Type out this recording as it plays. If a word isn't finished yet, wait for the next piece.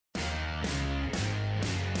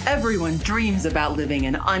Everyone dreams about living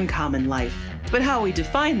an uncommon life, but how we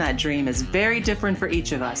define that dream is very different for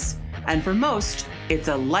each of us. And for most, it's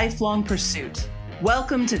a lifelong pursuit.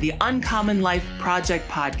 Welcome to the Uncommon Life Project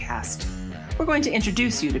podcast. We're going to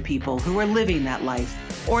introduce you to people who are living that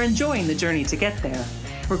life or enjoying the journey to get there.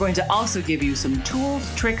 We're going to also give you some tools,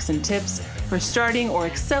 tricks, and tips for starting or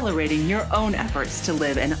accelerating your own efforts to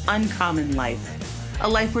live an uncommon life, a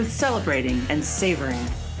life worth celebrating and savoring.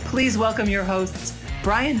 Please welcome your hosts,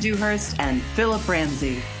 Brian Dewhurst and Philip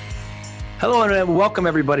Ramsey. Hello and welcome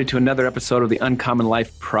everybody to another episode of the Uncommon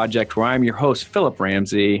Life Project, where I'm your host, Philip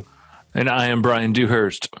Ramsey. And I am Brian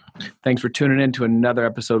Dewhurst. Thanks for tuning in to another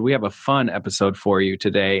episode. We have a fun episode for you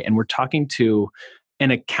today, and we're talking to an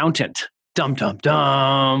accountant,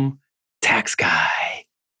 tax guy,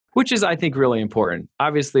 which is, I think, really important.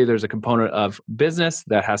 Obviously, there's a component of business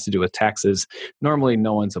that has to do with taxes. Normally,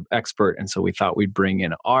 no one's an expert, and so we thought we'd bring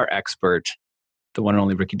in our expert, the one and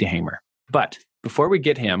only Ricky DeHamer. But before we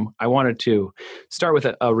get him, I wanted to start with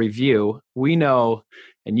a review. We know,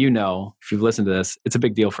 and you know, if you've listened to this, it's a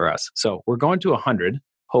big deal for us. So we're going to 100,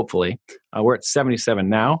 hopefully. We're at 77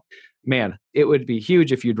 now. Man, it would be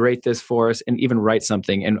huge if you'd rate this for us and even write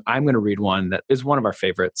something. And I'm going to read one that is one of our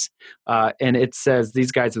favorites. And it says,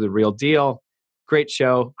 "These guys are the real deal. Great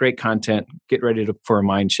show, great content. Get ready for a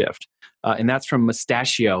mind shift." And that's from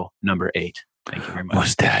Mustachio number 8. Thank you very much.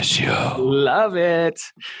 Mustachio. Love it.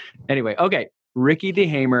 Anyway, okay. Ricky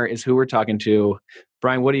DeHamer is who we're talking to.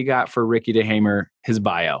 Brian, what do you got for Ricky DeHamer? His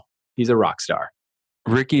bio. He's a rock star.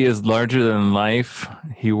 Ricky is larger than life.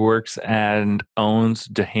 He works and owns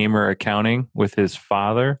DeHamer Accounting with his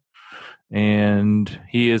father, and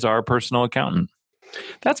he is our personal accountant.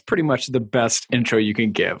 That's pretty much the best intro you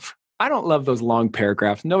can give. I don't love those long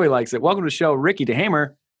paragraphs. Nobody likes it. Welcome to the show, Ricky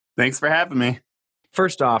DeHamer. Thanks for having me.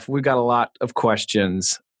 First off, we've got a lot of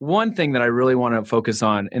questions. One thing that I really want to focus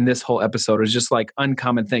on in this whole episode is just like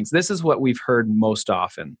uncommon things. This is what we've heard most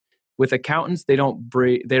often. With accountants, they're not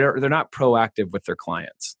proactive with their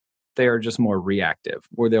clients. They are just more reactive,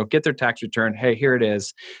 where they'll get their tax return. Hey, here it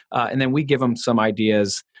is. And then we give them some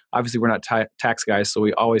ideas. Obviously, we're not tax guys, so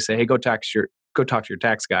we always say, hey, go talk to your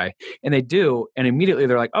tax guy. And they do. And immediately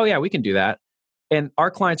they're like, oh yeah, we can do that. And our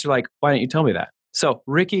clients are like, why didn't you tell me that? So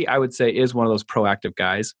Ricky, I would say, is one of those proactive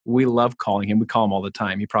guys. We love calling him. We call him all the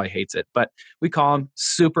time. He probably hates it, but we call him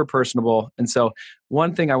super personable. And so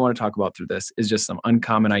one thing I want to talk about through this is just some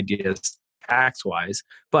uncommon ideas tax-wise.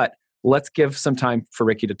 But let's give some time for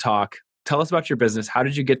Ricky to talk. Tell us about your business. How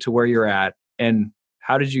did you get to where you're at? And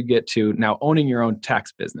how did you get to now owning your own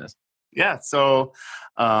tax business? Yeah. So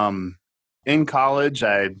in college,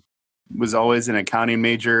 I was always an accounting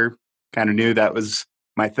major, kind of knew that was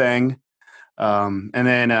my thing. And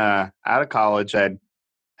then out of college, I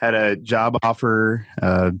had a job offer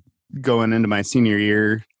going into my senior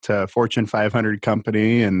year to a Fortune 500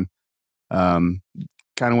 company, and kind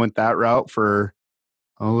of went that route for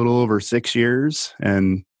a little over 6 years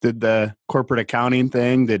and did the corporate accounting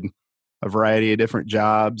thing, did a variety of different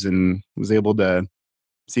jobs, and was able to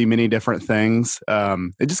see many different things.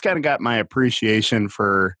 It just kind of got my appreciation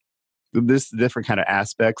for this different kind of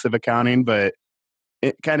aspects of accounting, but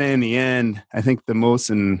it kind of in the end, I think the most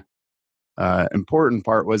important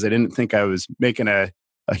part was I didn't think I was making a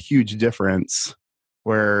huge difference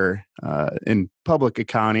where in public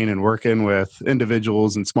accounting and working with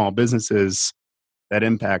individuals and small businesses, that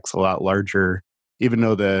impact's a lot larger, even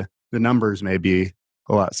though the numbers may be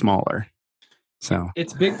a lot smaller. So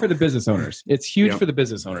it's big for the business owners. It's huge for the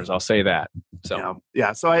business owners. I'll say that. So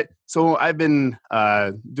yeah. So I've been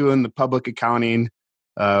doing the public accounting.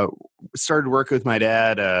 Started working with my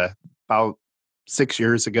dad about 6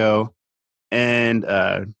 years ago, and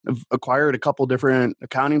acquired a couple different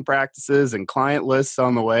accounting practices and client lists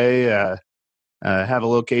on the way. Have a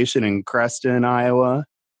location in Creston, Iowa,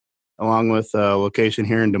 along with a location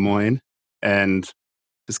here in Des Moines, and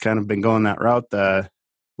just kind of been going that route. The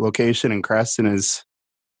location in Creston has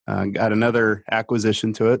got another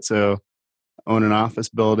acquisition to it, so own an office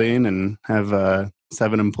building and have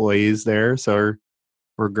 7 employees there. So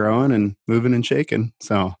we're growing and moving and shaking.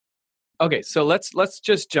 So, okay, so let's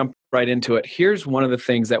just jump right into it. Here's one of the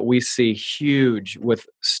things that we see huge with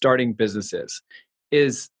starting businesses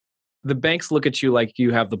is the banks look at you like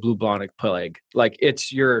you have the bubonic plague, like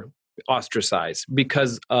you're ostracized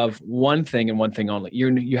because of one thing and one thing only.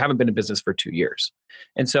 You haven't been in business for 2 years,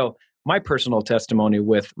 and so my personal testimony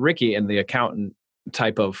with Ricky and the accountant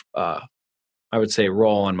type of I would say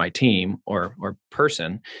role on my team or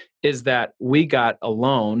person is that we got a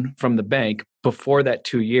loan from the bank before that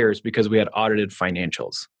 2 years because we had audited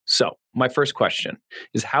financials. So my first question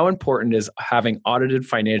is, how important is having audited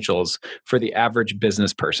financials for the average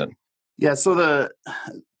business person? Yeah, so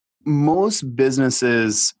most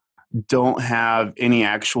businesses don't have any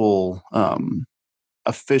actual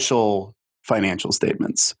official financial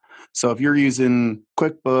statements. So if you're using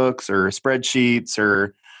QuickBooks or spreadsheets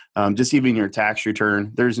or just even your tax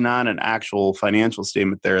return, there's not an actual financial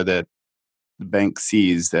statement there that the bank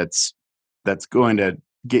sees that's going to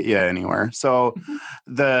get you anywhere. So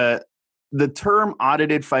the term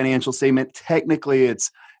audited financial statement, technically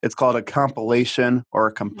it's called a compilation or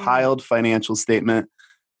a compiled financial statement.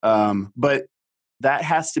 But that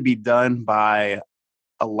has to be done by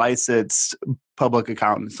a licensed public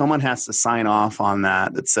accountant. Someone has to sign off on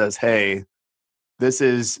that says, hey, this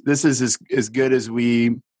is as good as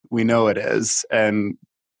we know it is. And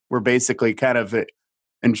we're basically kind of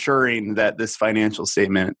ensuring that this financial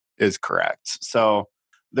statement is correct. So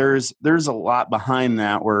there's a lot behind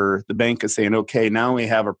that where the bank is saying, okay, now we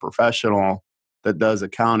have a professional that does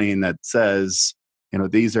accounting that says,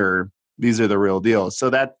 these are the real deal. So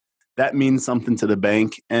that means something to the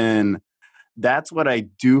bank. And that's what I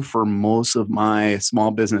do for most of my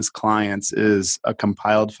small business clients is a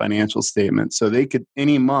compiled financial statement. So they could,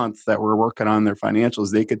 any month that we're working on their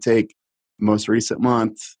financials, they could take the most recent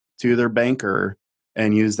month to their banker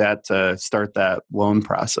and use that to start that loan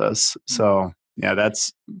process. So yeah,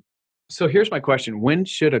 So here's my question. When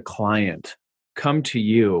should a client come to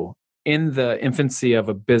you in the infancy of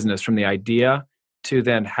a business from the idea to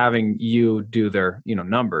then having you do their,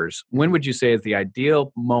 numbers? When would you say is the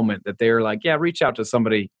ideal moment that they're like, yeah, reach out to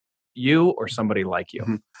somebody, you or somebody like you?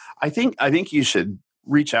 Mm-hmm. I think you should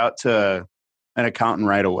reach out to an accountant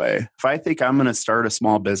right away. If I think I'm going to start a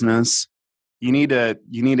small business, you need to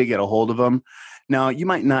get a hold of them. Now, you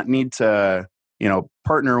might not need to,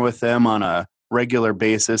 partner with them on a regular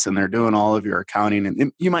basis and they're doing all of your accounting,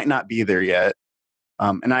 and you might not be there yet.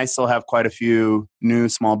 And I still have quite a few new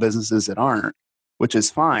small businesses that aren't, which is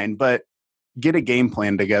fine, but get a game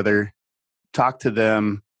plan together, talk to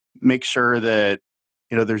them, make sure that,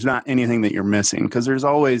 there's not anything that you're missing, because there's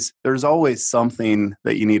always something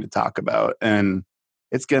that you need to talk about, and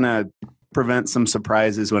it's going to prevent some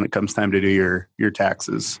surprises when it comes time to do your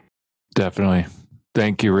taxes. Definitely.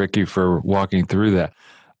 Thank you, Ricky, for walking through that.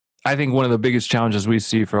 I think one of the biggest challenges we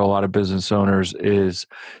see for a lot of business owners is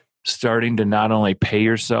starting to not only pay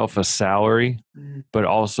yourself a salary, but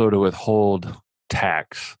also to withhold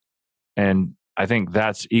tax. And I think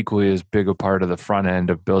that's equally as big a part of the front end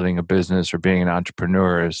of building a business or being an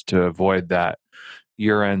entrepreneur, is to avoid that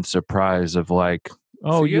year-end surprise of like,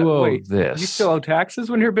 oh, so you owe this. You still owe taxes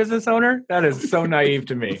when you're a business owner? That is so naive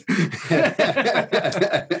to me.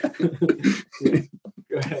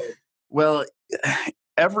 Go ahead. Well,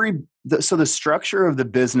 so the structure of the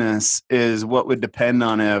business is what would depend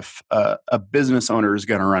on if a business owner is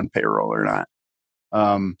going to run payroll or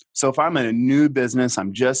not. So if I'm in a new business,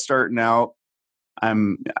 I'm just starting out, I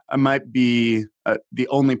might be the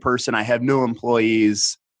only person. I have no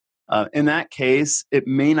employees. In that case, it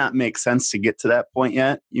may not make sense to get to that point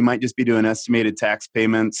yet. You might just be doing estimated tax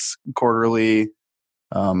payments quarterly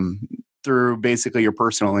through basically your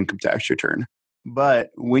personal income tax return. But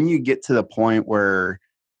when you get to the point where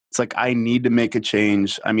it's like, I need to make a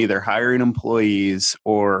change, I'm either hiring employees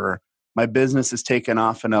or my business is taken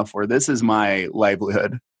off enough where this is my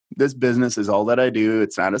livelihood. This business is all that I do.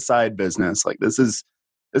 It's not a side business. Like this is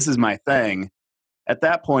my thing. At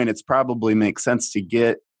that point, it's probably makes sense to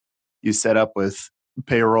get you set up with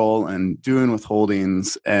payroll and doing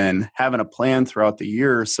withholdings and having a plan throughout the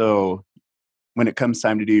year. So when it comes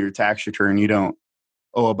time to do your tax return, you don't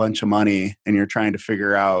owe a bunch of money and you're trying to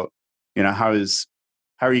figure out, how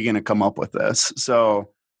are you going to come up with this? So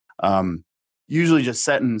usually just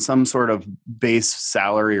setting some sort of base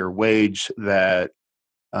salary or wage that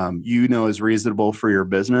is reasonable for your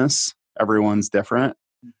business. Everyone's different.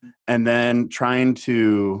 Mm-hmm. And then trying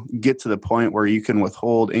to get to the point where you can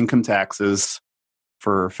withhold income taxes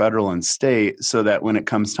for federal and state so that when it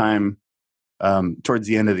comes time towards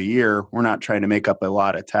the end of the year, we're not trying to make up a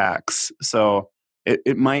lot of tax. So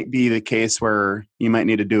it might be the case where you might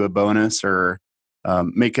need to do a bonus or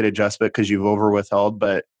make an adjustment because you've over withheld.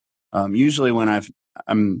 But usually when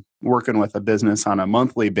I'm working with a business on a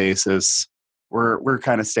monthly basis, we're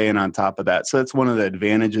kind of staying on top of that. So that's one of the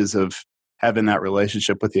advantages of having that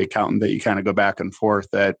relationship with the accountant, that you kind of go back and forth,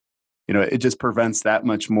 that, it just prevents that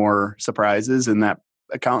much more surprises, and that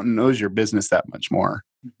accountant knows your business that much more.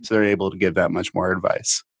 So they're able to give that much more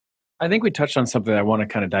advice. I think we touched on something that I want to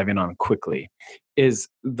kind of dive in on quickly, is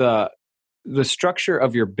the structure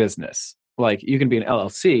of your business. Like you can be an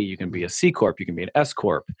LLC, you can be a C Corp, you can be an S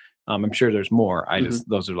Corp. I'm sure there's more.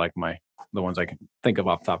 Those are like the ones I can think of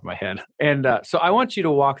off the top of my head. And so I want you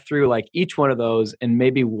to walk through like each one of those and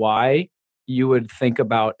maybe why you would think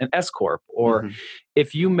about an S Corp, or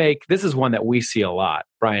if you make, this is one that we see a lot,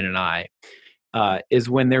 Brian and I, is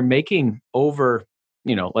when they're making over,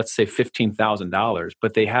 let's say $15,000,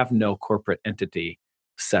 but they have no corporate entity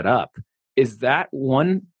set up. Is that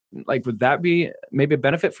one, like, would that be maybe a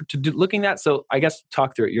benefit looking at? So I guess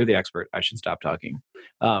talk through it. You're the expert. I should stop talking.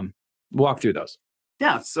 Walk through those.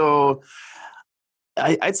 Yeah. So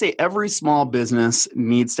I'd say every small business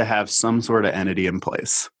needs to have some sort of entity in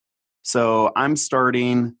place. So I'm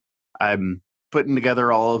putting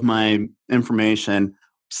together all of my information,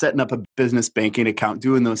 setting up a business banking account,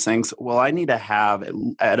 doing those things. Well, I need to have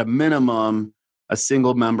at a minimum a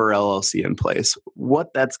single member LLC in place.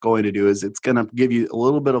 What that's going to do is it's going to give you a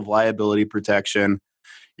little bit of liability protection.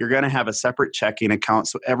 You're going to have a separate checking account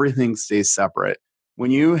so everything stays separate. When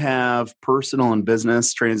you have personal and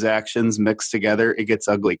business transactions mixed together, it gets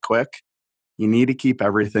ugly quick. You need to keep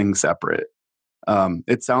everything separate.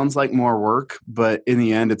 It sounds like more work, but in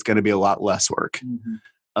the end, it's going to be a lot less work.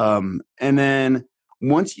 And then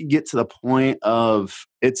once you get to the point of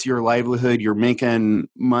it's your livelihood, you're making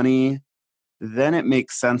money, then it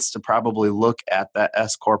makes sense to probably look at that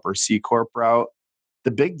S Corp or C Corp route.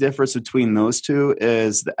 The big difference between those two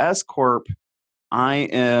is the S Corp,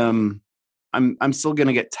 I'm still going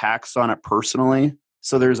to get taxed on it personally.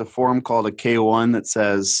 So there's a form called a K-1 that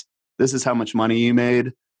says, this is how much money you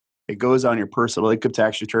made. It goes on your personal income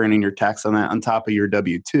tax return and you're taxed on that on top of your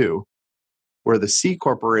W-2. Where the C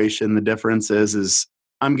corporation, the difference is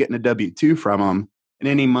I'm getting a W-2 from them, and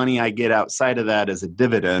any money I get outside of that is a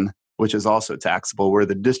dividend, which is also taxable, where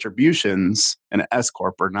the distributions in an S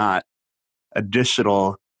Corp are not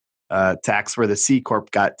additional tax, where the C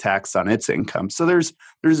Corp got taxed on its income. So there's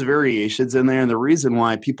variations in there. And the reason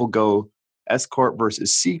why people go S Corp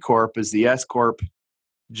versus C Corp is the S Corp,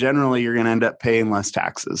 generally you're going to end up paying less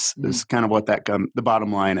taxes. This is kind of what the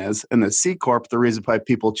bottom line is. And the C Corp, the reason why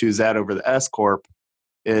people choose that over the S Corp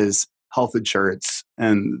is health insurance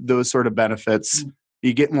and those sort of benefits.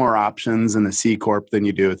 You get more options in the C Corp than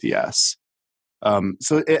you do with the S.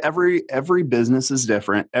 So every business is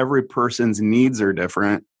different. Every person's needs are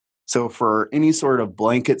different. So for any sort of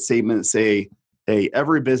blanket statement, say, hey,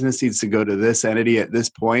 every business needs to go to this entity at this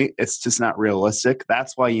point, it's just not realistic.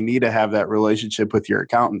 That's why you need to have that relationship with your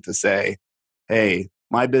accountant to say, hey,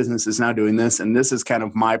 my business is now doing this, and this is kind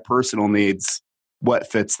of my personal needs. What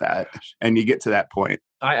fits that? And you get to that point.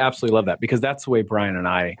 I absolutely love that, because that's the way Brian and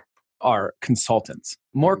I are consultants,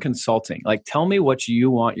 more consulting. Like, tell me what you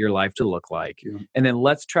want your life to look like. Yeah. And then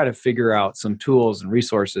let's try to figure out some tools and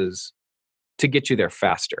resources to get you there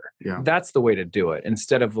faster. Yeah. That's the way to do it.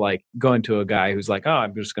 Instead of like going to a guy who's like, oh,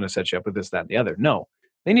 I'm just going to set you up with this, that, and the other. No,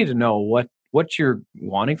 they need to know what you're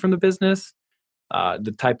wanting from the business,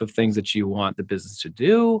 the type of things that you want the business to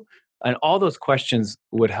do. And all those questions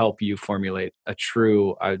would help you formulate a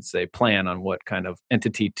true, I would say, plan on what kind of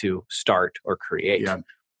entity to start or create. Yeah.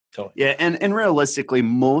 Totally. Yeah. And realistically,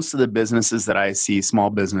 most of the businesses that I see, small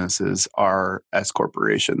businesses, are S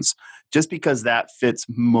corporations, just because that fits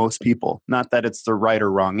most people. Not that it's the right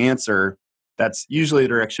or wrong answer. That's usually the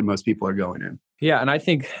direction most people are going in. Yeah. And I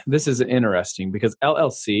think this is interesting because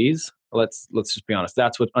LLCs, let's just be honest,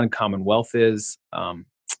 that's what uncommon wealth is.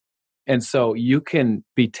 And so you can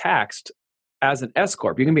be taxed as an S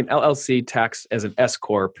Corp. You can be an LLC taxed as an S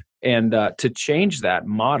Corp. And to change that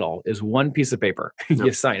model is one piece of paper.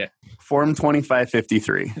 You sign it. Form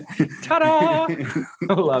 2553. Ta-da!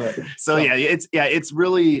 I love it. So it's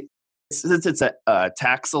really, since it's a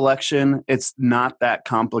tax election, it's not that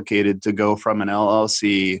complicated to go from an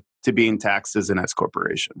LLC to being taxed as an S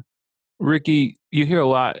corporation. Ricky, you hear a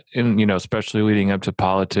lot in, especially leading up to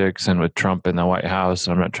politics and with Trump in the White House.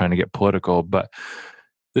 I'm not trying to get political, but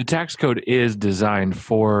the tax code is designed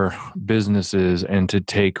for businesses and to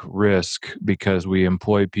take risk because we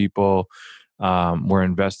employ people, we're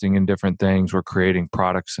investing in different things, we're creating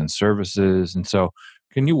products and services. And so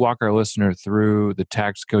can you walk our listener through the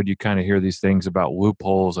tax code? You kind of hear these things about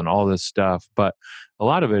loopholes and all this stuff, but a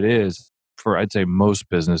lot of it is, for I'd say most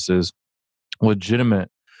businesses, legitimate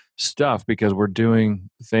stuff because we're doing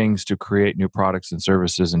things to create new products and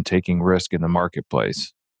services and taking risk in the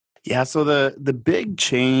marketplace. Yeah, so the big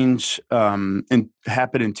change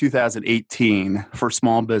happened in 2018 for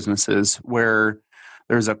small businesses, where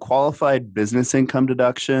there's a qualified business income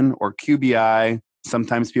deduction, or QBI.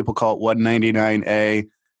 Sometimes people call it 199A.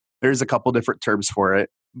 There's a couple different terms for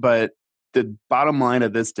it, but the bottom line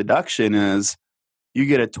of this deduction is you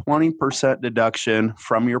get a 20% deduction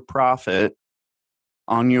from your profit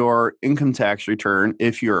on your income tax return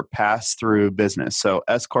if you're a pass-through business. So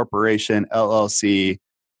S corporation, LLC,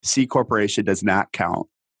 C corporation does not count.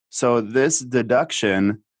 So this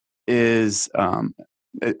deduction is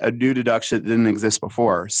a new deduction that didn't exist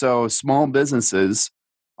before. So small businesses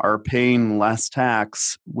are paying less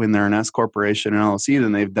tax when they're an S corporation and LLC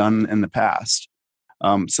than they've done in the past.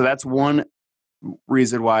 So that's one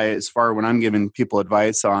reason why, as far when I'm giving people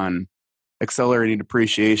advice on accelerating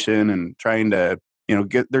depreciation and trying to,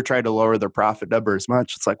 they're trying to lower their profit number as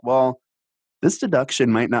much. It's like, well, this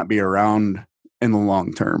deduction might not be around in the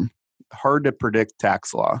long term. Hard to predict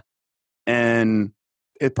tax law. And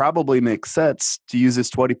it probably makes sense to use this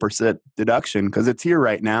 20% deduction because it's here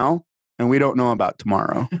right now and we don't know about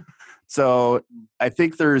tomorrow. So I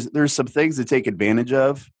think there's some things to take advantage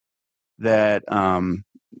of that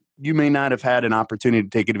you may not have had an opportunity to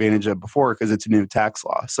take advantage of before because it's a new tax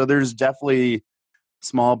law. So there's definitely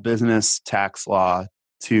small business tax law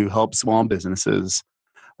to help small businesses.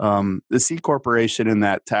 The C corporation in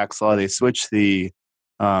that tax law, they switched the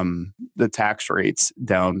tax rates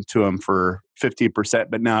down to them for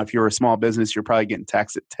 50%. But now if you're a small business, you're probably getting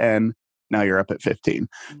taxed at 10. Now you're up at 15.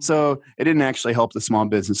 So it didn't actually help the small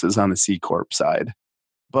businesses on the C Corp side.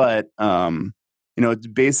 But, it's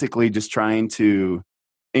basically just trying to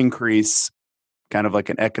increase kind of like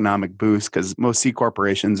an economic boost because most C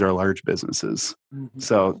corporations are large businesses. Mm-hmm.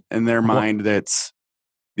 So in their mind,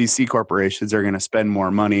 these C corporations are going to spend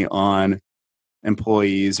more money on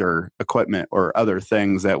employees or equipment or other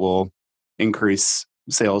things that will increase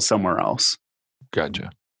sales somewhere else.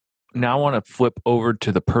 Gotcha. Now I want to flip over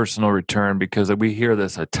to the personal return because we hear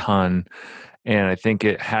this a ton and I think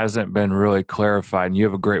it hasn't been really clarified, and you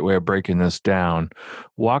have a great way of breaking this down.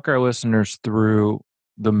 Walk our listeners through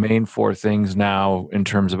the main four things now in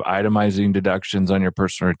terms of itemizing deductions on your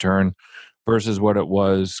personal return versus what it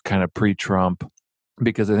was kind of pre-Trump.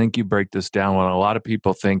 Because I think you break this down when a lot of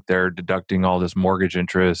people think they're deducting all this mortgage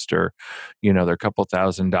interest or, they're a couple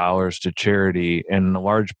 $1,000s to charity, and in a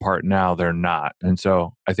large part now they're not. And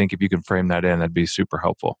so I think if you can frame that in, that'd be super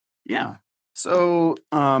helpful. Yeah. So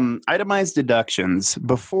itemized deductions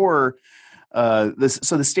before this.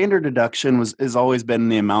 So the standard deduction has always been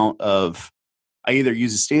the amount of, I either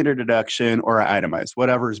use a standard deduction or I itemize,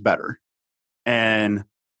 whatever is better. And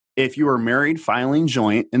if you were married filing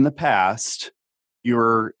joint in the past,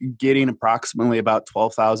 you're getting approximately about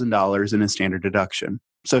 $12,000 in a standard deduction.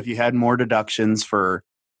 So if you had more deductions for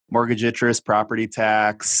mortgage interest, property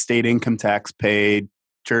tax, state income tax paid,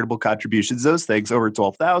 charitable contributions, those things over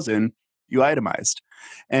 $12,000, you itemized.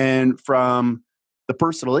 And from the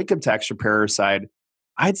personal income tax preparer side,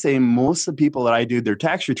 I'd say most of the people that I do their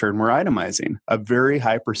tax return were itemizing. A very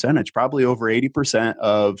high percentage, probably over 80%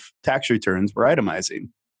 of tax returns were itemizing.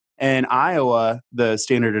 And Iowa, the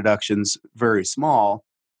standard deduction's very small.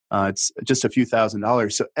 It's just a few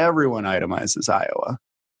 $1,000s. So everyone itemizes Iowa.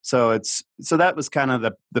 So that was kind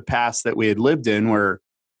of the past that we had lived in where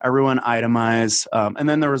everyone itemized. And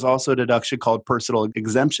then there was also a deduction called personal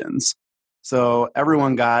exemptions. So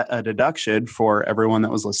everyone got a deduction for everyone that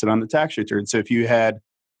was listed on the tax return. So if you had,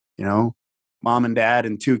 mom and dad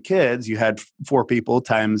and 2 kids, you had 4 people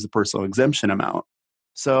times the personal exemption amount.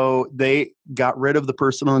 So they got rid of the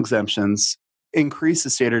personal exemptions, increased the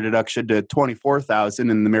standard deduction to $24,000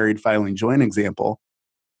 in the married filing joint example,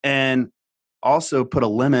 and also put a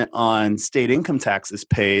limit on state income taxes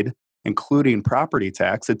paid, including property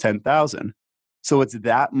tax, at $10,000. So it's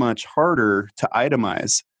that much harder to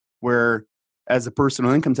itemize, where as a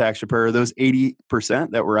personal income tax preparer, those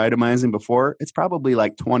 80% that were itemizing before, it's probably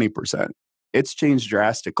like 20%. It's changed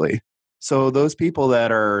drastically. So those people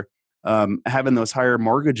that are having those higher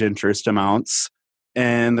mortgage interest amounts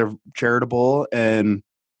and they're charitable and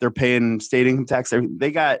they're paying state income tax,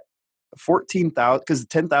 they got 14,000 because the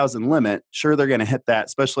 10,000 limit. Sure, they're going to hit that,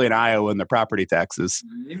 especially in Iowa and the property taxes.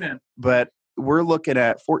 Amen. But we're looking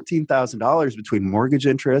at $14,000 between mortgage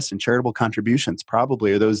interest and charitable contributions.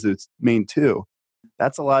 Probably are those the main two.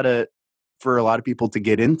 That's a lot for a lot of people to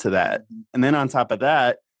get into that. And then on top of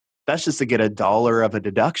that, that's just to get $1 of a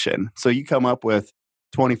deduction. So you come up with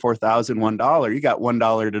 $24,001. You got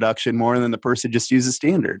 $1 deduction more than the person just uses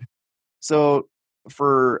standard. So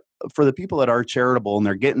for the people that are charitable and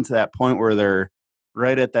they're getting to that point where they're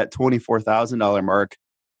right at that $24,000 mark,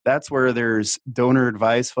 that's where there's donor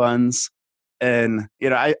advice funds. And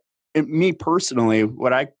me personally,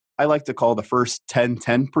 what I like to call the first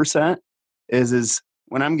 10% is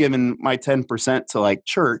when I'm giving my 10% to like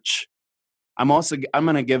church, I'm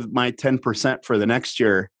going to give my 10% for the next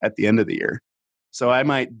year at the end of the year. So I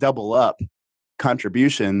might double up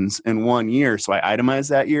contributions in 1 year. So I itemize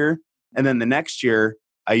that year. And then the next year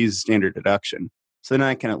I use standard deduction. So then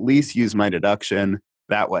I can at least use my deduction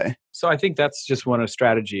that way. So I think that's just one of the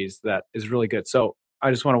strategies that is really good. So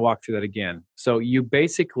I just want to walk through that again. So you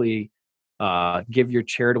basically give your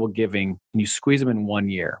charitable giving and you squeeze them in 1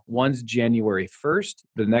 year. One's January 1st.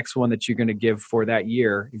 The next one that you're going to give for that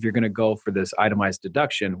year, if you're going to go for this itemized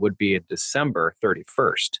deduction, would be December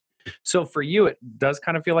 31st. So for you, it does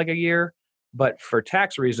kind of feel like a year, but for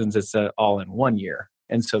tax reasons, it's all in 1 year.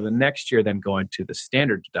 And so the next year, then going to the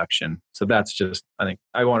standard deduction. So that's just, I think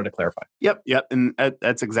I wanted to clarify. Yep. And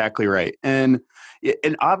that's exactly right. And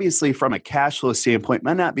obviously from a cash flow standpoint,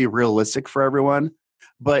 might not be realistic for everyone,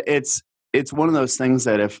 but it's one of those things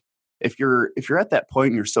that if you're at that point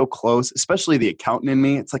and you're so close, especially the accountant in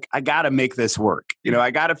me, it's like, I got to make this work.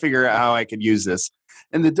 I got to figure out how I could use this.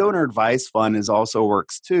 And the donor advice fund also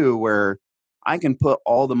works too, where I can put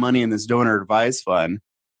all the money in this donor advice fund.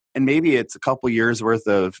 And maybe it's a couple years worth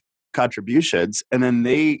of contributions, and then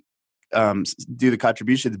they do the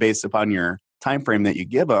contributions based upon your time frame that you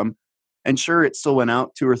give them. And sure, it still went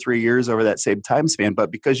out 2 or 3 years over that same time span,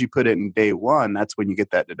 but because you put it in day one, that's when you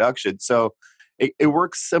get that deduction. So it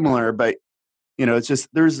works similar, but it's just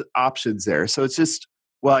there's options there. So it's just,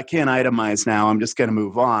 well, I can't itemize now. I'm just going to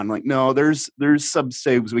move on. Like, no, there's some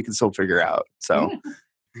things we can still figure out. So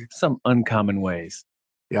some uncommon ways.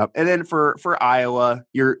 Yep. And then for Iowa,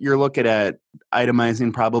 you're looking at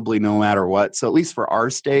itemizing probably no matter what. So at least for our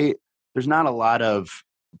state, there's not a lot of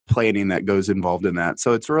planning that goes involved in that.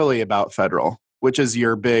 So it's really about federal, which is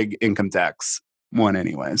your big income tax one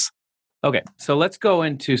anyways. Okay. So let's go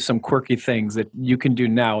into some quirky things that you can do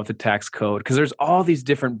now with the tax code, because there's all these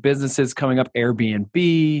different businesses coming up,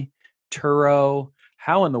 AirBNB, Turo.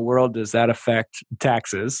 How in the world does that affect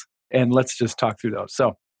taxes? And let's just talk through those.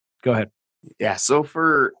 So go ahead. Yeah. So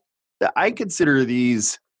I consider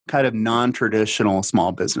these kind of non-traditional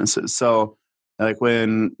small businesses. So like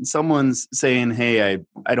when someone's saying, hey,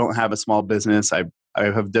 I don't have a small business. I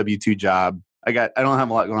have a W-2 job. I don't have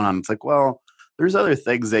a lot going on. It's like, well, there's other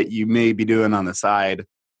things that you may be doing on the side,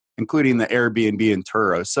 including the Airbnb and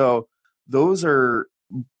Turo. So those are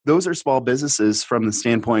small businesses from the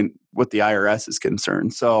standpoint what the IRS is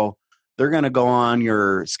concerned. So they're going to go on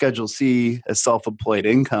your Schedule C as self-employed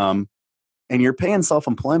income, and you're paying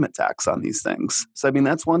self-employment tax on these things. So, I mean,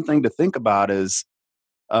 that's one thing to think about is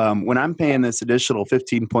when I'm paying this additional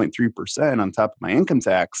 15.3% on top of my income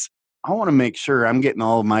tax, I want to make sure I'm getting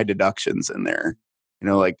all of my deductions in there.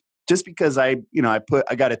 Like just because I got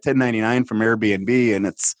a 1099 from Airbnb and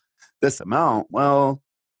it's this amount, well,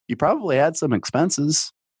 you probably had some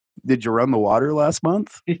expenses. Did you run the water last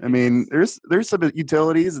month? I mean, there's some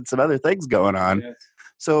utilities and some other things going on. Yes.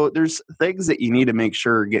 So there's things that you need to make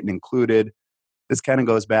sure are getting included. This kind of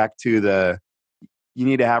goes back to you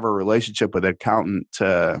need to have a relationship with an accountant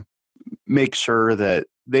to make sure that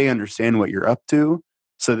they understand what you're up to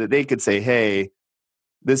so that they could say, hey,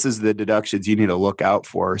 this is the deductions you need to look out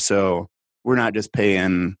for. So we're not just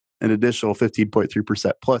paying an additional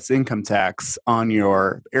 15.3% plus income tax on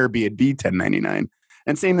your Airbnb 1099.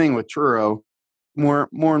 And same thing with Turo. More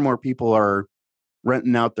and more people are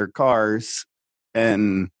renting out their cars,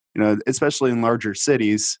 and especially in larger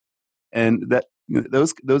cities, and that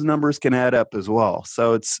those numbers can add up as well.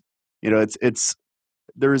 So it's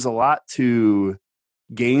there's a lot to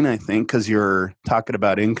gain, I think, because you're talking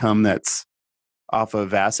about income that's off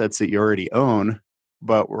of assets that you already own,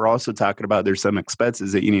 but we're also talking about there's some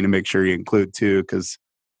expenses that you need to make sure you include too, because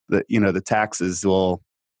the taxes will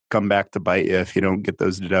come back to bite you if you don't get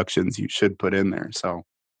those deductions you should put in there. So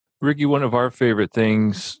Ricky, one of our favorite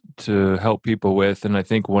things to help people with, and I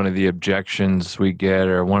think one of the objections we get,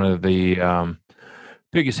 or one of the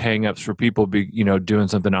biggest hangups for people doing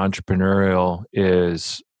something entrepreneurial,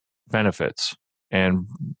 is benefits, and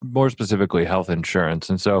more specifically health insurance.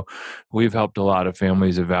 And so we've helped a lot of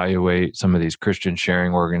families evaluate some of these Christian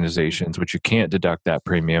sharing organizations, which you can't deduct that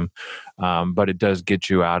premium, but it does get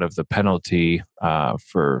you out of the penalty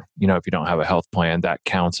for, if you don't have a health plan, that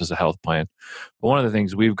counts as a health plan. But one of the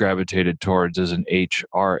things we've gravitated towards is an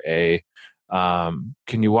HRA.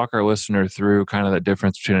 Can you walk our listener through kind of the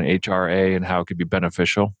difference between an HRA and how it could be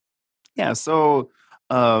beneficial? Yeah. So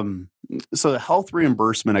the Health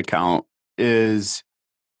Reimbursement Account is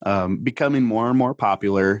becoming more and more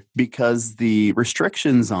popular because the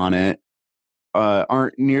restrictions on it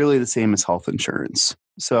aren't nearly the same as health insurance.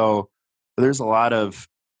 So there's a lot of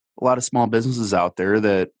small businesses out there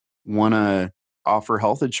that want to offer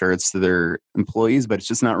health insurance to their employees, but it's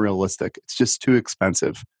just not realistic. It's just too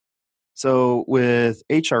expensive. So with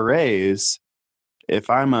HRAs, if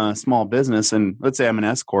I'm a small business and let's say I'm an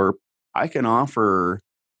S Corp, I can offer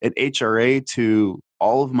an HRA to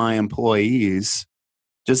all of my employees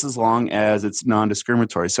just as long as it's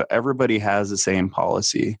non-discriminatory. So everybody has the same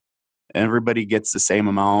policy, and everybody gets the same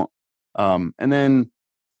amount. And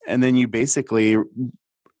then you basically,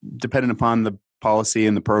 depending upon the policy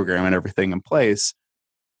and the program and everything in place,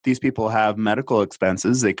 these people have medical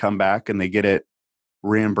expenses. They come back and they get it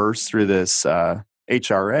reimbursed through this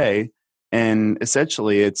HRA. And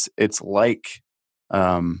essentially it's like,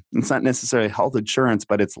 it's not necessarily health insurance,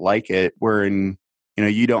 but it's like it, wherein,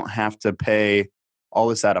 you don't have to pay all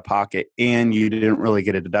this out of pocket, and you didn't really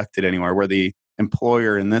get it deducted anywhere, where the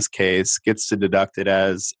employer in this case gets to deduct it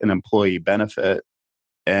as an employee benefit,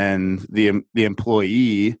 and the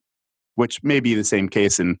employee, which may be the same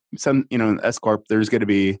case in some, in S Corp, there's going to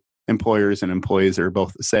be employers and employees that are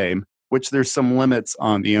both the same, which there's some limits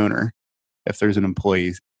on the owner if there's an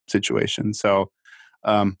employee situation. So,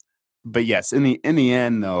 but yes, in the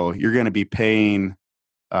end though, you're going to be paying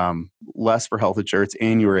less for health insurance,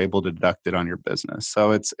 and you were able to deduct it on your business.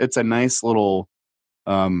 So it's a nice little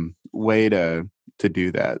way to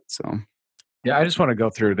do that. So yeah, I just want to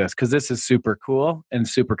go through this because this is super cool and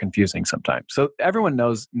super confusing sometimes. So everyone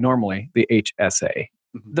knows normally the HSA.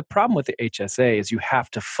 Mm-hmm. The problem with the HSA is you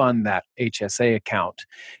have to fund that HSA account,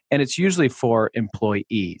 and it's usually for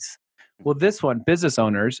employees. Well, this one, business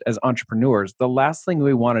owners as entrepreneurs, the last thing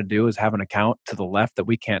we want to do is have an account to the left that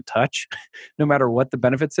we can't touch, no matter what the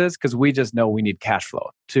benefits is, because we just know we need cash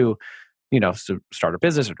flow to, to start a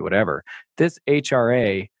business or do whatever. This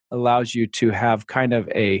HRA allows you to have kind of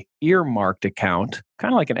a earmarked account,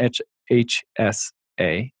 kind of like an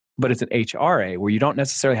HSA, but it's an HRA where you don't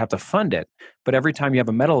necessarily have to fund it. But every time you have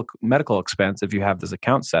a medical expense, if you have this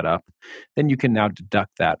account set up, then you can now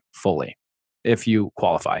deduct that fully if you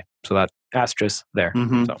qualify. So that asterisk there.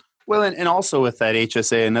 Mm-hmm. So. Well, and also with that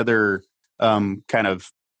HSA, another kind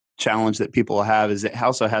of challenge that people have is it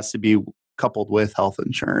also has to be coupled with health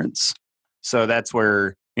insurance. So that's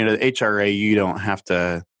where, the HRA, you don't have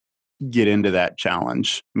to get into that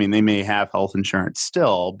challenge. I mean, they may have health insurance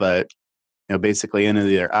still, but basically any of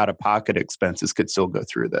their out-of-pocket expenses could still go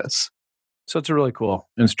through this. So it's a really cool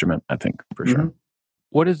instrument, I think, for Mm-hmm. sure.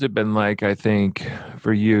 What has it been like, I think,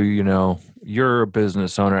 for you? You're a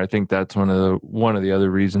business owner. I think that's one of the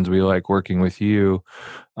other reasons we like working with you,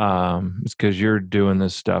 is because you're doing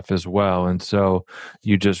this stuff as well. And so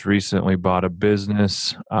you just recently bought a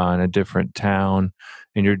business in a different town,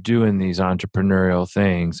 and you're doing these entrepreneurial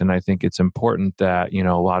things. And I think it's important that,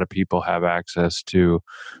 a lot of people have access to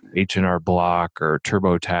H&R Block or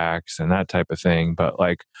TurboTax and that type of thing. But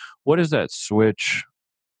what is that switch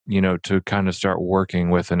to kind of start working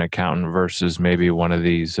with an accountant versus maybe one of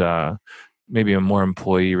these, maybe a more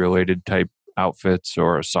employee related type outfits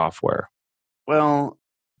or a software? Well,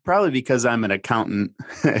 probably because I'm an accountant.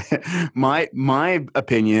 My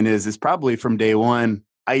opinion is probably from day one,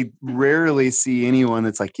 I rarely see anyone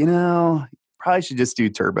that's like, probably should just do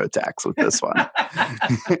TurboTax with this one.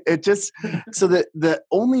 It just, so that the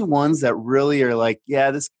only ones that really are like,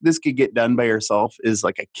 yeah, this could get done by yourself is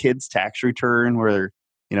like a kid's tax return where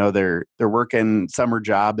they're working summer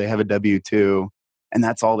job, they have a W-2, and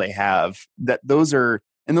that's all they have. Those aren't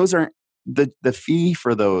the fee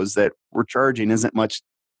for those that we're charging isn't much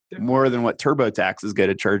more than what TurboTax is going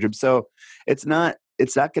to charge them. So it's not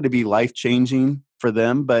going to be life changing for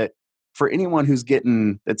them, but for anyone who's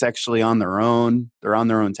that's actually on their own, they're on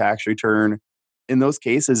their own tax return. In those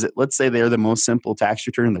cases, let's say they're the most simple tax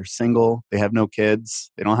return, they're single, they have no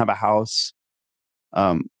kids, they don't have a house.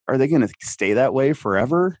 Are they going to stay that way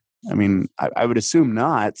forever? I mean, I would assume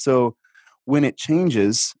not. So when it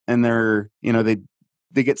changes and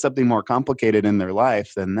they get something more complicated in their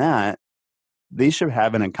life than that, they should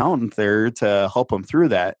have an accountant there to help them through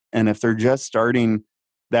that. And if they're just starting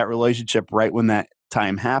that relationship right when that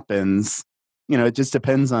time happens, it just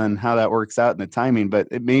depends on how that works out in the timing, but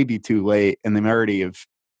it may be too late and they already have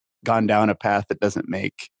gone down a path that doesn't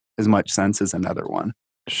make as much sense as another one.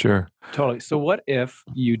 Sure. Totally. So what if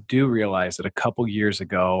you do realize that a couple years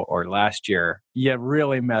ago or last year, you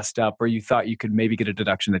really messed up or you thought you could maybe get a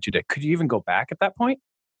deduction that you did? Could you even go back at that point?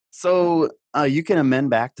 So you can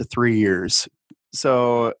amend back to 3 years.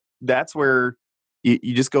 So that's where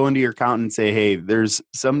you just go into your accountant and say, hey, there's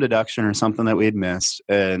some deduction or something that we had missed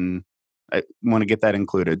and I want to get that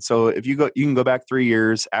included. So if you can go back 3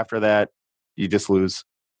 years. After that, you just lose.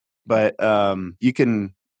 But you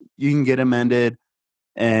can get amended.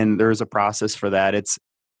 And there's a process for that. It's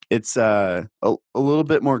a little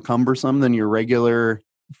bit more cumbersome than your regular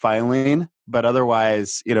filing, but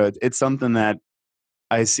otherwise, it's something that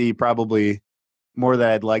I see probably more than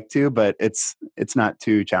I'd like to, but it's not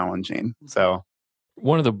too challenging. So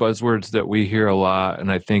one of the buzzwords that we hear a lot,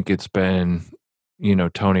 and I think it's been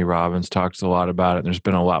Tony Robbins talks a lot about it. There's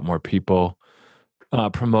been a lot more people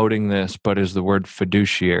promoting this, but is the word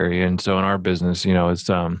fiduciary. And so in our business, it's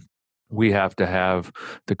we have to have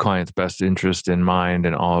the client's best interest in mind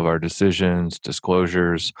in all of our decisions,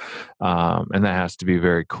 disclosures, and that has to be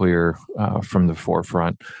very clear from the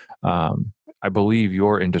forefront. I believe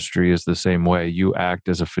your industry is the same way. You act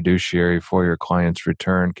as a fiduciary for your client's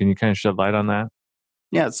return. Can you kind of shed light on that?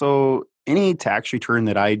 Yeah. So any tax return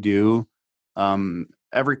that I do,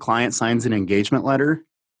 every client signs an engagement letter.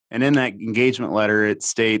 And in that engagement letter, it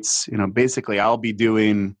states, basically I'll be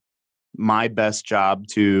doing my best job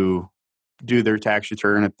to do their tax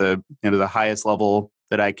return at the the highest level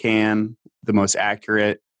that I can, the most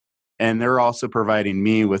accurate, and they're also providing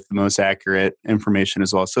me with the most accurate information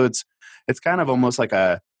as well. So it's kind of almost like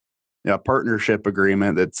a partnership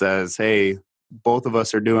agreement that says, hey, both of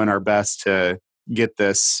us are doing our best to get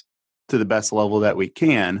this to the best level that we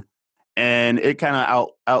can. And it kind of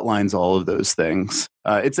outlines all of those things.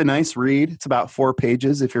 It's a nice read. It's about 4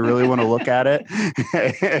 pages if you really want to look at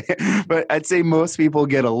it. But I'd say most people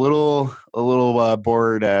get a little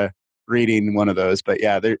bored reading one of those. But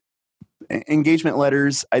yeah, they're engagement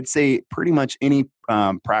letters. I'd say pretty much any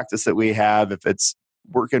practice that we have, if it's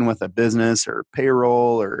working with a business or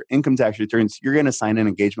payroll or income tax returns, you're going to sign an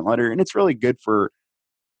engagement letter, and it's really good for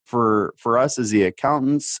us as the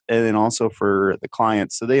accountants, and then also for the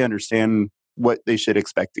clients, so they understand what they should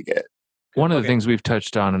expect to get. One of the things we've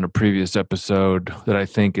touched on in a previous episode that I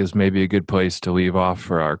think is maybe a good place to leave off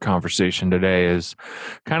for our conversation today is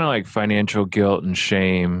kind of like financial guilt and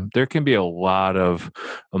shame. There can be a lot of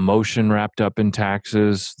emotion wrapped up in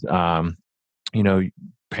taxes.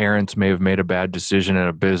 Parents may have made a bad decision in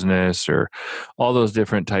a business or all those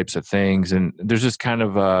different types of things. And there's just kind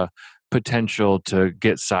of a potential to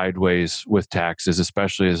get sideways with taxes,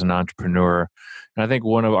 especially as an entrepreneur. And I think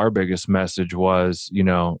one of our biggest message was,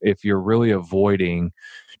 if you're really avoiding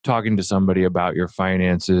talking to somebody about your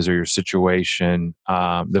finances or your situation,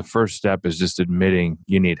 the first step is just admitting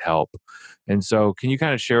you need help. And so can you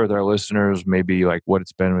kind of share with our listeners maybe like what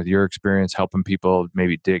it's been with your experience helping people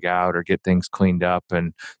maybe dig out or get things cleaned up,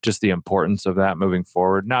 and just the importance of that moving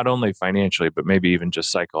forward, not only financially, but maybe even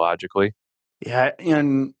just psychologically? Yeah,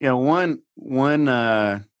 and one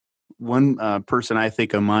person I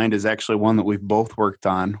think of mind is actually one that we've both worked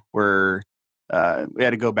on, where we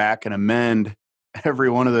had to go back and amend every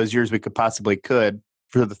one of those years we could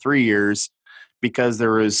for the 3 years, because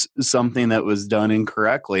there was something that was done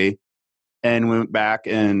incorrectly, and we went back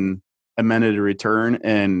and amended a return,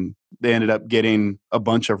 and they ended up getting a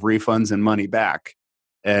bunch of refunds and money back,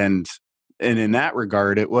 and in that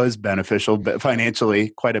regard, it was beneficial, but financially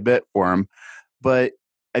quite a bit for them. But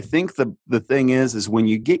I think the thing is when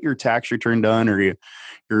you get your tax return done, or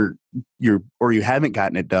you haven't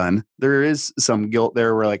gotten it done, there is some guilt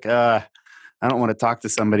there. Where like, I don't want to talk to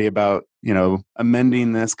somebody about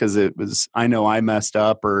amending this because I know I messed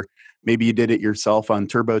up, or maybe you did it yourself on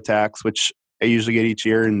TurboTax, which I usually get each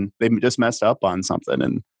year, and they just messed up on something,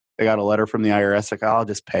 and they got a letter from the IRS like, I'll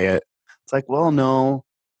just pay it. It's like, well, no,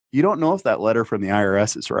 you don't know if that letter from the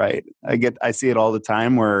IRS is right. I see it all the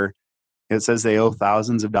time where it says they owe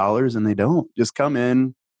thousands of dollars and they don't. Just come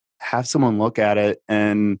in, have someone look at it,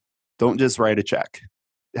 and don't just write a check.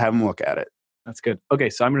 Have them look at it. That's good. Okay,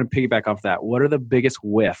 so I'm going to piggyback off that. What are the biggest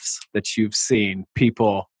whiffs that you've seen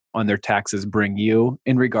people on their taxes bring you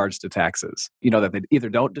in regards to taxes? That they either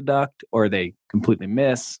don't deduct or they completely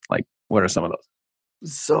miss. Like, what are some of those?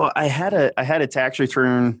 So I had a tax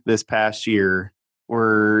return this past year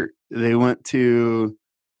where they went to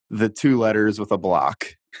the 2 letters with a block.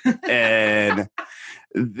 And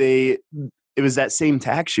it was that same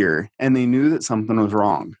tax year, and they knew that something was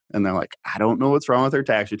wrong, and they're like, I don't know what's wrong with our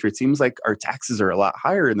tax return. It seems like our taxes are a lot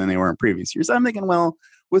higher than they were in previous years. I'm thinking, well,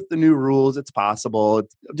 with the new rules, it's possible.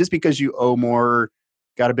 Just because you owe more,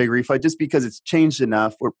 got a big refund, just because it's changed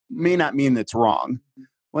enough, or may not mean that's wrong.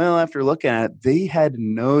 Well, after looking at it, they had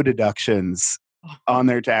no deductions on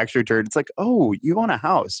their tax return. It's like, oh, you own a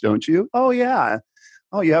house, don't you? Oh yeah.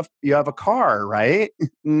 Oh, you have a car, right?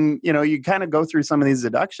 And, you kind of go through some of these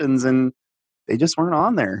deductions, and they just weren't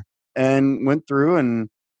on there. And went through and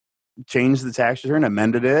changed the tax return,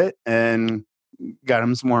 amended it, and got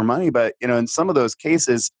them some more money. But in some of those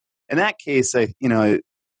cases, in that case, I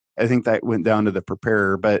think that went down to the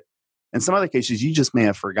preparer. But in some other cases, you just may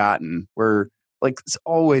have forgotten. Where like it's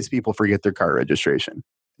always people forget their car registration.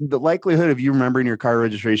 The likelihood of you remembering your car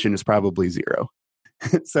registration is probably 0.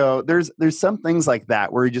 So there's some things like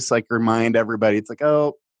that where you just like remind everybody. It's like,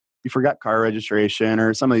 oh, you forgot car registration,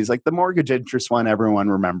 or some of these, like the mortgage interest one, everyone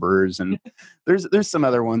remembers. And there's some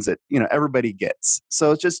other ones that, everybody gets.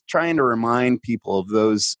 So it's just trying to remind people of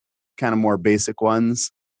those kind of more basic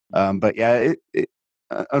ones. But yeah,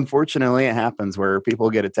 unfortunately it happens where people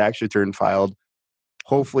get a tax return filed,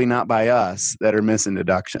 hopefully not by us, that are missing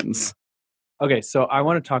deductions. Okay. So I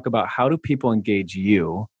want to talk about, how do people engage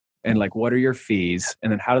you, and like, what are your fees?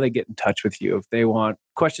 And then how do they get in touch with you if they want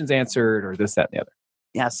questions answered or this, that, and the other?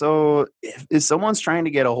 Yeah. So if someone's trying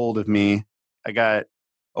to get a hold of me, I got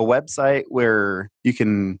a website where you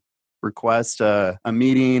can request a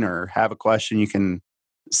meeting or have a question. You can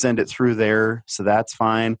send it through there. So that's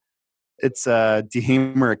fine. It's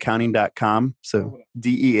dehameraccounting.com. So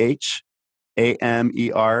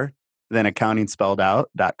DEHAMER, then accounting spelled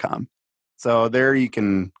out.com. So there you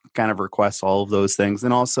can kind of request all of those things.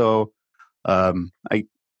 And also I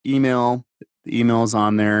email, the email's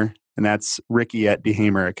on there, and that's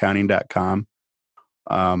ricky@dehameraccounting.com.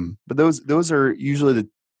 But those are usually the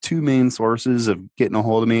two main sources of getting a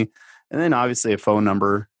hold of me. And then obviously a phone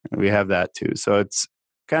number, we have that too. So it's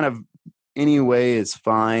kind of any way is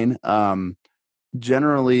fine.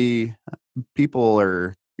 Generally, people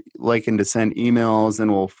are liking to send emails,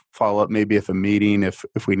 and we'll follow up maybe if a meeting if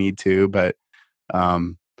we need to. But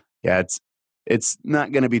yeah, it's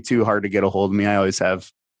not going to be too hard to get a hold of me. I always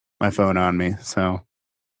have my phone on me. So,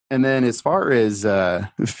 and then as far as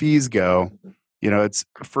fees go, it's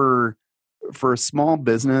for a small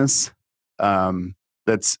business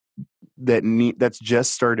that's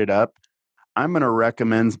just started up. I'm going to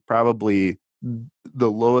recommend probably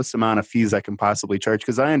the lowest amount of fees I can possibly charge,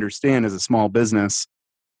 because I understand as a small business,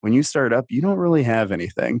 when you start up, you don't really have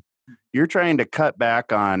anything. You're trying to cut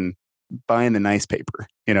back on buying the nice paper.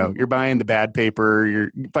 You're buying the bad paper.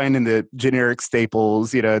 You're finding the generic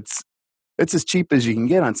staples. It's as cheap as you can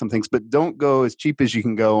get on some things, but don't go as cheap as you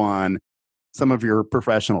can go on some of your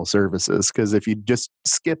professional services. Because if you just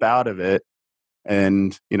skip out of it,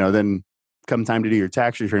 and then come time to do your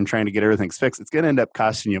tax return, trying to get everything fixed, it's going to end up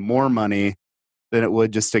costing you more money than it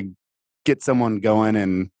would just to get someone going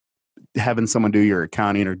and having someone do your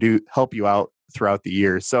accounting or help you out throughout the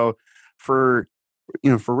year. So for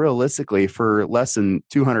realistically, for less than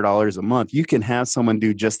 $200 a month, you can have someone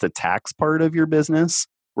do just the tax part of your business,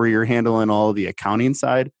 where you're handling all the accounting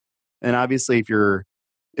side. And obviously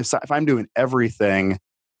if I'm doing everything,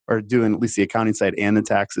 or doing at least the accounting side and the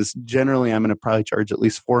taxes, generally I'm going to probably charge at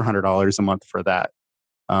least $400 a month for that.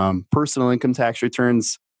 Personal income tax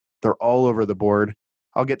returns, they're all over the board.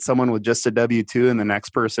 I'll get someone with just a W-2, and the next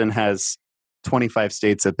person has 25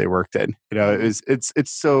 states that they worked in.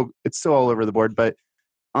 It's so all over the board. But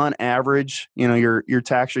on average, your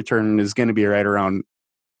tax return is going to be right around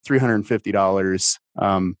 $350.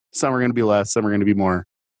 Some are going to be less, some are going to be more.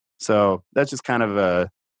 So that's just kind of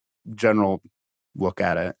a general look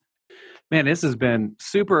at it. Man, this has been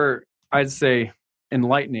super, I'd say,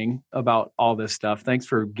 enlightening about all this stuff. Thanks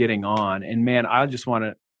for getting on. And man,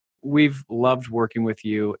 we've loved working with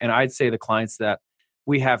you. And I'd say the clients that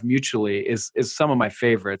we have mutually is some of my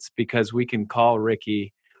favorites, because we can call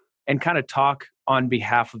Ricky and kind of talk on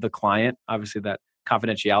behalf of the client, obviously that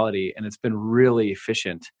confidentiality. And it's been really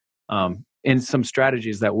efficient in some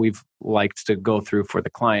strategies that we've liked to go through for the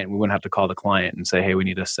client. We wouldn't have to call the client and say, hey, we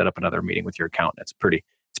need to set up another meeting with your accountant. It's pretty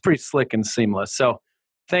slick and seamless. So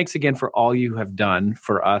thanks again for all you have done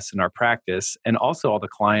for us in our practice, and also all the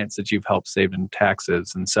clients that you've helped save in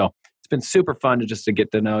taxes. And so it's been super fun to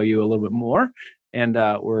get to know you a little bit more. And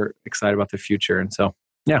we're excited about the future. And so,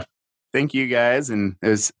 yeah. Thank you guys. And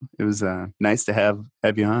it was nice to have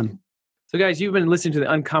you on. So guys, you've been listening to the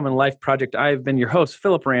Uncommon Life Project. I've been your host,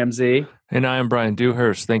 Philip Ramsey. And I am Brian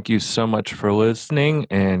Dewhurst. Thank you so much for listening,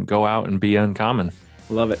 and go out and be uncommon.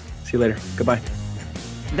 Love it. See you later. Goodbye.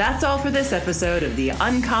 That's all for this episode of the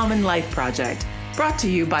Uncommon Life Project, brought to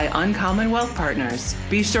you by Uncommon Wealth Partners.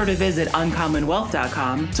 Be sure to visit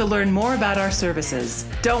uncommonwealth.com to learn more about our services.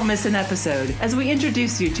 Don't miss an episode as we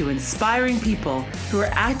introduce you to inspiring people who are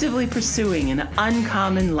actively pursuing an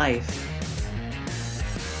uncommon life.